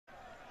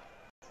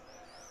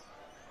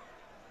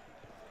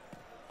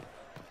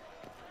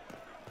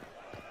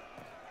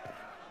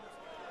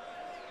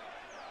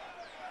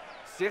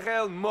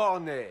Cyril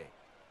Mornay,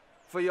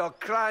 for your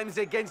crimes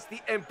against the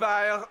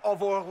Empire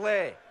of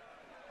Orlais.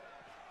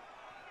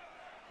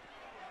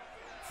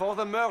 For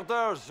the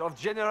murders of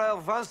General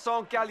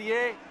Vincent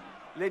Callier,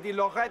 Lady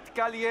Laurette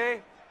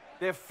Callier,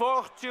 their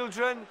 4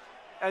 children,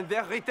 and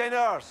their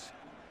retainers.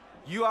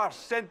 You are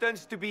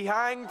sentenced to be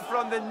hanged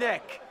from the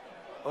neck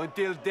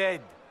until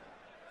dead.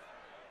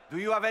 Do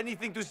you have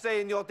anything to say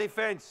in your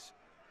defense?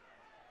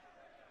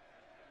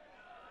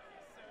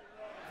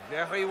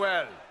 Very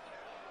well.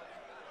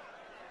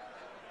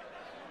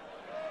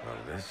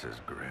 Well, this is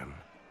grim.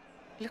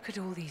 Look at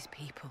all these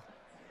people.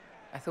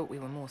 I thought we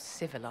were more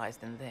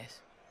civilized than this.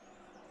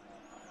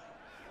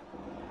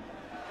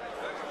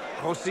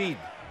 Proceed.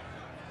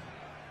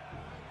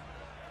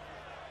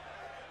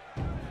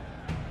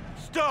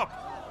 Stop!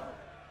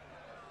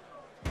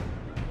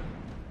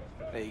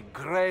 A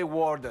Grey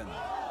Warden.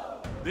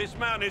 This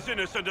man is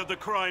innocent of the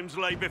crimes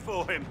laid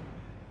before him.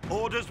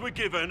 Orders were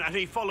given, and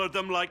he followed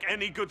them like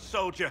any good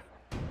soldier.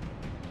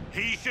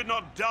 He should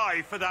not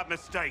die for that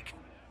mistake.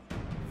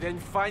 Then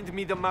find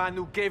me the man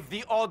who gave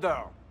the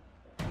order.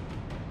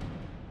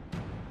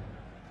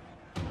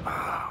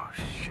 Oh,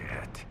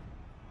 shit.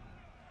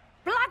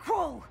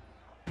 Blackwall!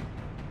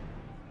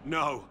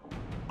 No,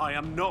 I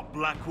am not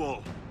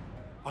Blackwall.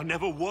 I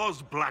never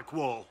was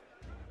Blackwall.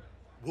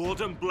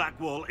 Warden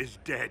Blackwall is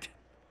dead,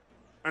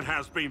 and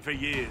has been for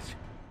years.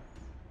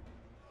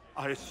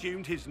 I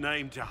assumed his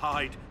name to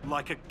hide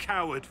like a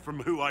coward from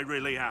who I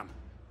really am.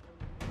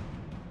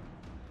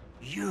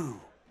 You,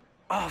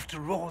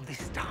 after all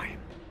this time.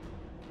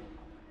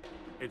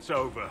 It's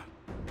over.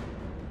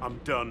 I'm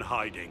done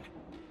hiding.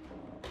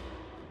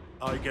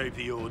 I gave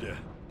the order.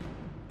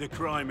 The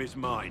crime is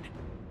mine.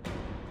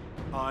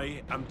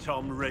 I am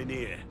Tom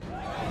Rainier.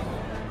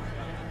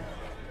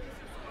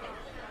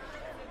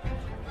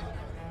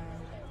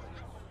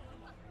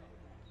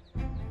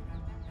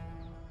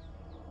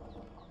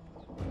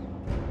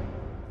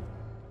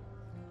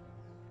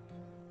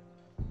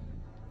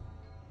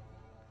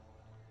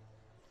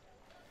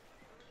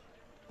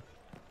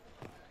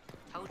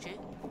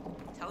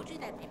 Told you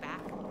they'd be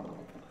back.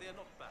 They're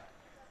not back.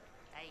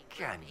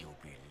 Can you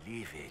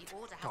believe it?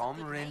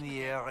 Tom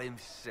Rainier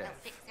himself.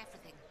 They'll fix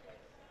everything.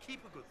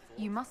 Keep a good thought.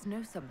 You must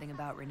know something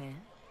about René.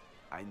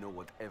 I know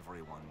what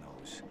everyone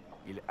knows.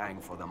 He'll hang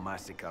for the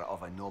massacre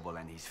of a noble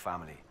and his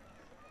family.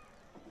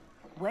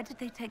 Where did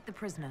they take the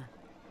prisoner?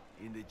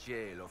 In the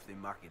jail of the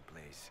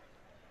marketplace.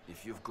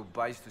 If you've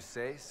goodbyes to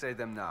say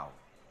them now.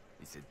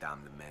 It's a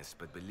damned mess,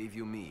 but believe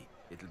you me,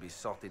 it'll be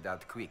sorted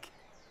out quick.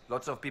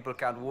 Lots of people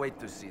can't wait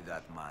to see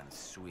that man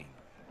swing.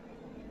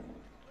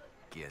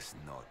 Guess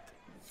not.